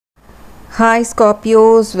Hi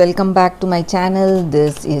Scorpios, welcome back to my channel.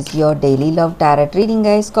 This is your daily love tarot reading,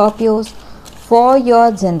 guys. Scorpios, for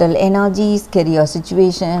your general energies, career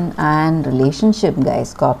situation and relationship,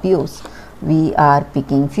 guys. Scorpios, we are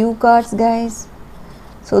picking few cards, guys.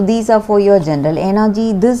 So these are for your general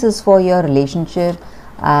energy, this is for your relationship,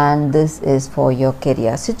 and this is for your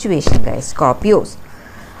career situation, guys. Scorpios,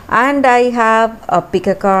 and I have a pick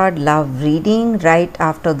a card love reading right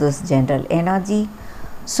after this general energy.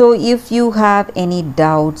 So if you have any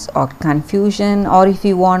doubts or confusion, or if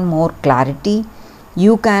you want more clarity,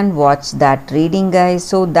 you can watch that reading, guys.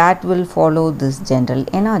 So that will follow this general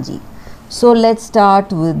energy. So let's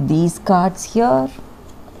start with these cards here.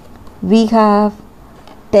 We have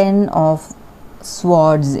 10 of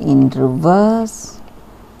swords in reverse,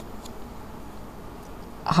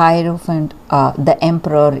 Hierophant, the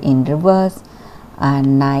Emperor in reverse,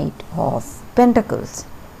 and Knight of Pentacles.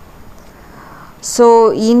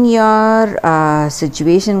 So in your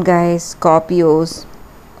situation, guys, Scorpios,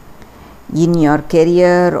 in your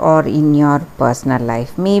career or in your personal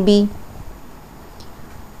life, maybe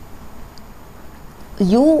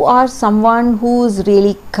you are someone who is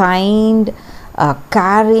really kind,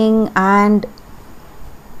 caring and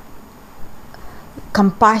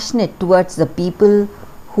compassionate towards the people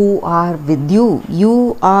who are with you.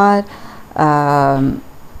 You are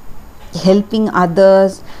helping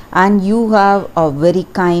others, and you have a very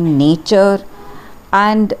kind nature,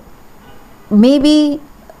 and maybe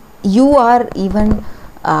you are even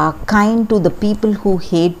kind to the people who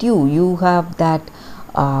hate you. You have that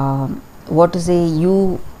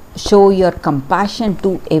you show your compassion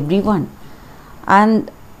to everyone,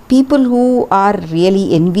 and people who are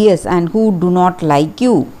really envious and who do not like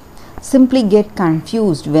you simply get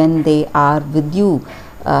confused when they are with you,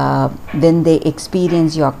 when they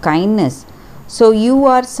experience your kindness. So you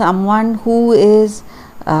are someone who is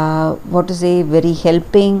very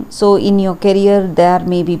helping. So in your career, there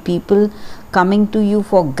may be people coming to you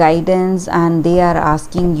for guidance, and they are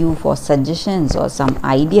asking you for suggestions or some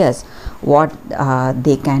ideas what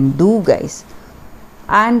they can do, guys.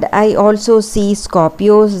 And I also see,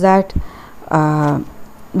 Scorpios, that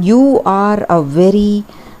you are a very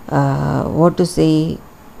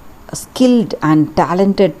skilled and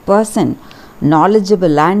talented person,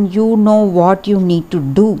 knowledgeable, and you know what you need to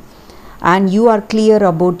do, and you are clear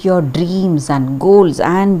about your dreams and goals,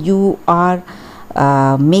 and you are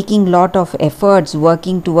making lot of efforts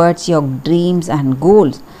working towards your dreams and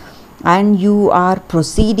goals, and you are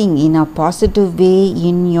proceeding in a positive way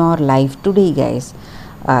in your life today, guys,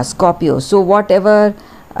 Scorpio. So whatever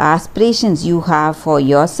aspirations you have for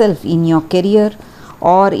yourself in your career,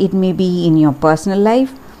 or it may be in your personal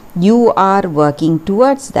life, you are working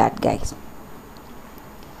towards that, guys.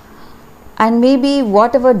 And maybe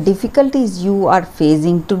whatever difficulties you are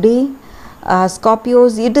facing today,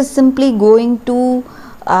 Scorpios, it is simply going to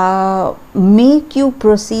make you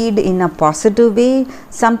proceed in a positive way,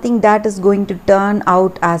 something that is going to turn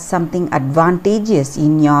out as something advantageous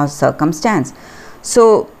in your circumstance.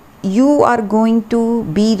 So you are going to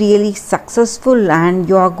be really successful, and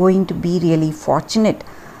you are going to be really fortunate.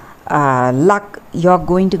 You are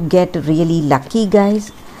going to get really lucky,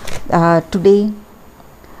 guys, today.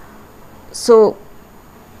 So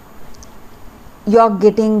you are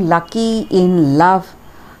getting lucky in love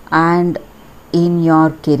and in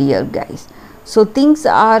your career, guys. So things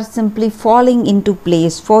are simply falling into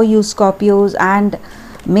place for you, Scorpios, and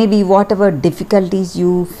maybe whatever difficulties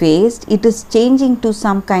you faced, it is changing to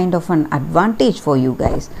some kind of an advantage for you,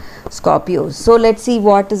 guys, Scorpios. So let's see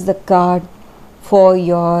what is the card for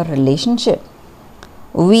your relationship.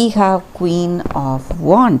 We have Queen of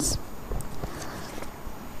Wands.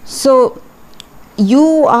 So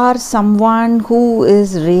you are someone who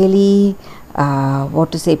is really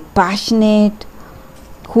passionate,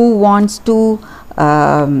 who wants to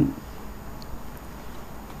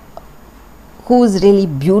who is really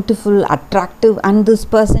beautiful, attractive, and this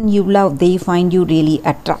person you love, they find you really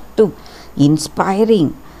attractive,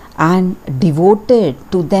 inspiring and devoted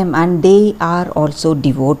to them, and they are also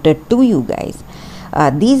devoted to you, guys.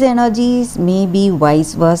 These energies may be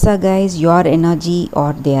vice versa, guys, your energy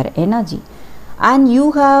or their energy, and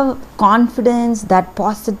you have confidence, that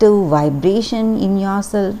positive vibration in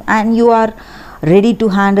yourself, and you are ready to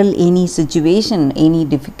handle any situation, any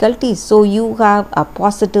difficulties. So you have a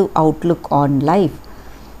positive outlook on life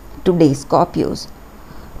today, Scorpios.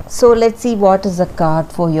 So let's see what is the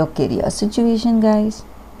card for your career situation, guys.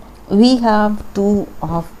 We have Two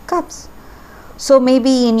of Cups. So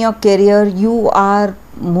maybe in your career you are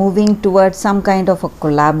moving towards some kind of a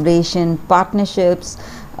collaboration, partnerships,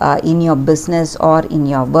 in your business or in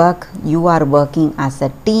your work. You are working as a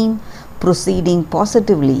team, proceeding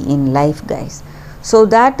positively in life, guys. So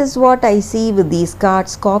that is what I see with these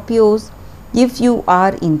cards, Scorpios. If you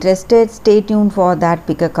are interested, stay tuned for that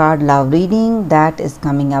pick a card love reading that is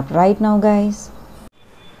coming up right now, guys.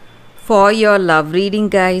 For your love reading,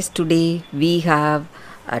 guys, today we have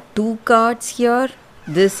two cards here.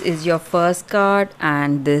 This is your first card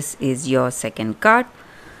and this is your second card.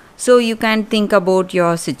 So you can think about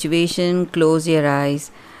your situation, close your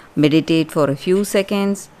eyes, meditate for a few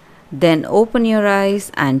seconds, then open your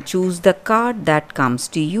eyes and choose the card that comes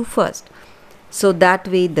to you first. So that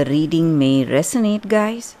way the reading may resonate,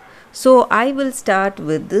 guys. So I will start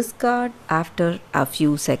with this card after a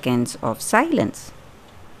few seconds of silence.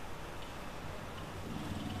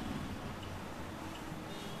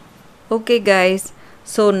 Okay, guys,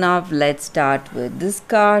 so now let's start with this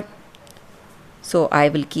card. So I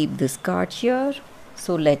will keep this card here.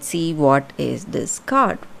 So let's see what is this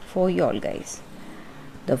card for y'all, guys.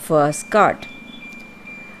 The first card,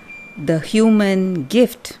 the human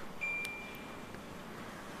gift.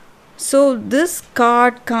 So this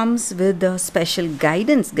card comes with a special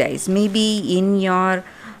guidance, guys. Maybe in your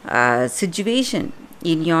situation,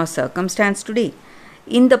 in your circumstance today.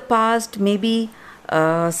 In the past, maybe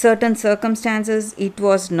certain circumstances, it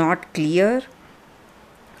was not clear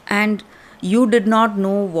and you did not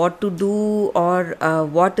know what to do or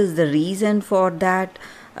what is the reason for that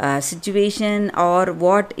situation or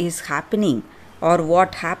what is happening or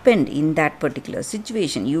what happened in that particular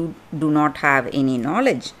situation. You do not have any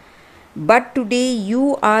knowledge. But today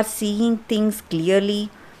you are seeing things clearly.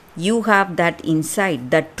 You have that insight,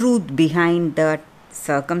 the truth behind that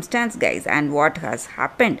circumstance, guys, and what has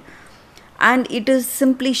happened. And it is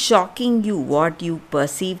simply shocking you. What you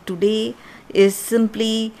perceive today is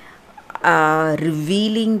simply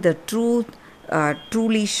revealing the truth,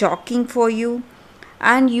 truly shocking for you.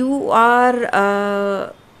 And you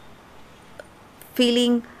are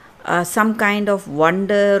feeling some kind of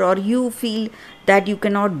wonder, or you feel that you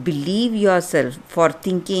cannot believe yourself for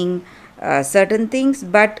thinking certain things,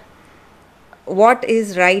 but what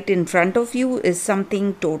is right in front of you is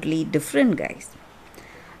something totally different, guys.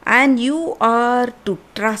 And you are to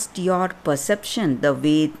trust your perception, the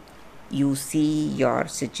way you see your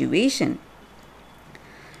situation.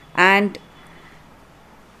 And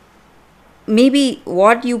maybe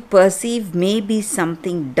what you perceive may be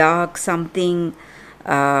something dark, something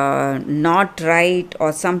not right,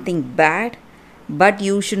 or something bad, but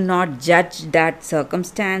you should not judge that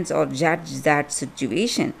circumstance or judge that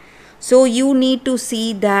situation. So you need to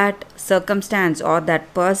see that circumstance or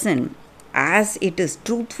that person as it is,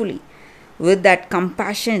 truthfully, with that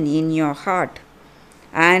compassion in your heart,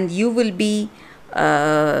 and you will be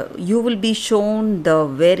shown the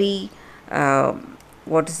very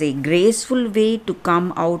graceful way to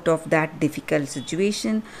come out of that difficult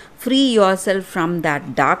situation. Free yourself from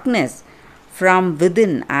that darkness from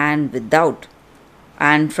within and without,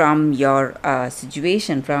 and from your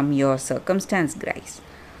situation, from your circumstance, guys.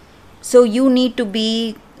 So you need to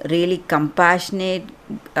be really compassionate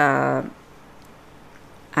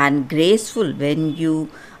and graceful when you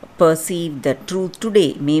perceive the truth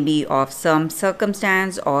today, maybe of some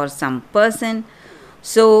circumstance or some person.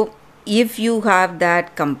 So if you have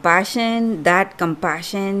that compassion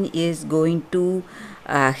is going to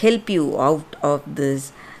help you out of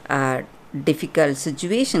this difficult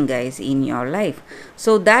situation, guys, in your life.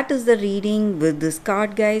 So that is the reading with this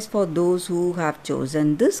card, guys, for those who have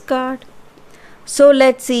chosen this card. So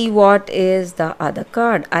let's see what is the other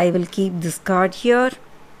card. I will keep this card here.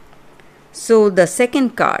 So the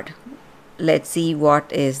second card, let's see what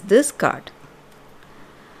is this card.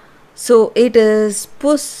 So it is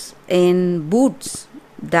Puss in Boots.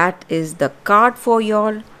 That is the card for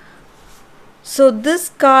y'all. So this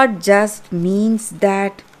card just means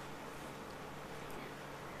that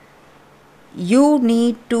you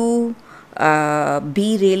need to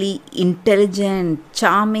be really intelligent,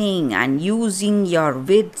 charming, and using your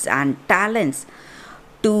wits and talents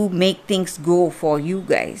to make things go for you,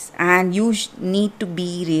 guys. And you need to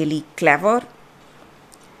be really clever,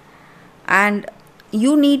 and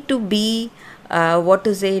you need to be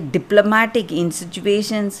diplomatic in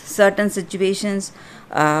situations, certain situations,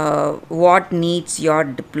 what needs your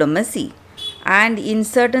diplomacy. And in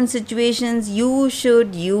certain situations you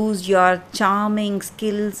should use your charming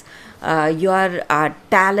skills, your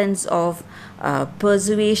talents of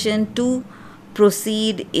persuasion to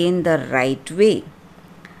proceed in the right way.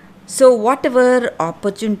 So whatever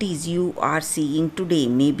opportunities you are seeing today,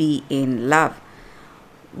 maybe in love,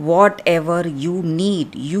 whatever you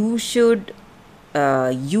need, you should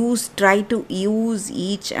try to use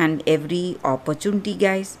each and every opportunity,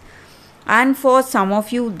 guys. And for some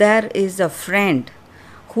of you, there is a friend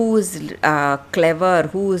who is clever,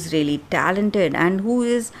 who is really talented, and who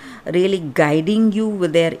is really guiding you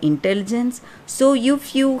with their intelligence. So,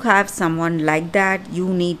 if you have someone like that, you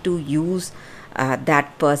need to use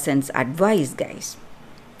that person's advice, guys.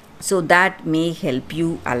 So, that may help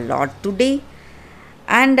you a lot today.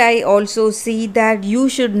 And I also see that you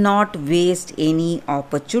should not waste any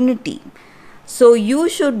opportunity. So you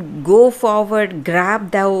should go forward,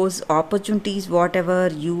 grab those opportunities, whatever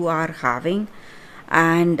you are having,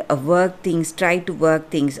 and try to work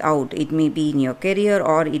things out. It may be in your career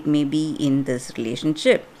or it may be in this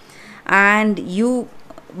relationship. And you,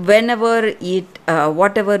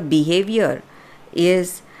 whatever behavior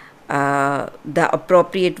is the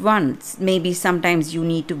appropriate ones, maybe sometimes you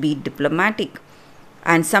need to be diplomatic,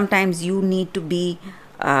 and sometimes you need to be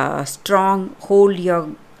strong, hold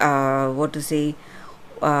your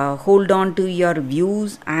hold on to your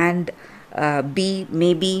views, and be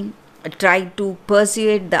maybe try to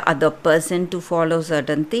persuade the other person to follow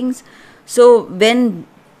certain things. So when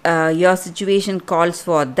your situation calls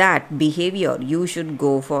for that behavior, you should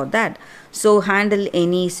go for that. So handle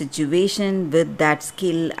any situation with that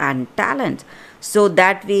skill and talent, so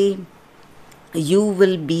that way you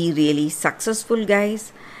will be really successful,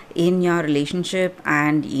 guys, in your relationship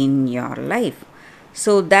and in your life.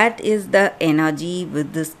 So that is the energy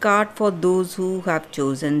with this card for those who have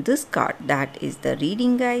chosen this card. That is the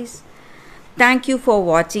reading, guys. Thank you for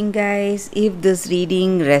watching, guys. If this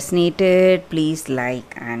reading resonated, please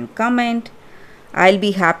like and comment. I'll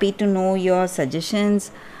be happy to know your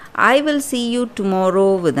suggestions. I will see you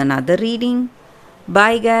tomorrow with another reading.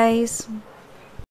 Bye, guys.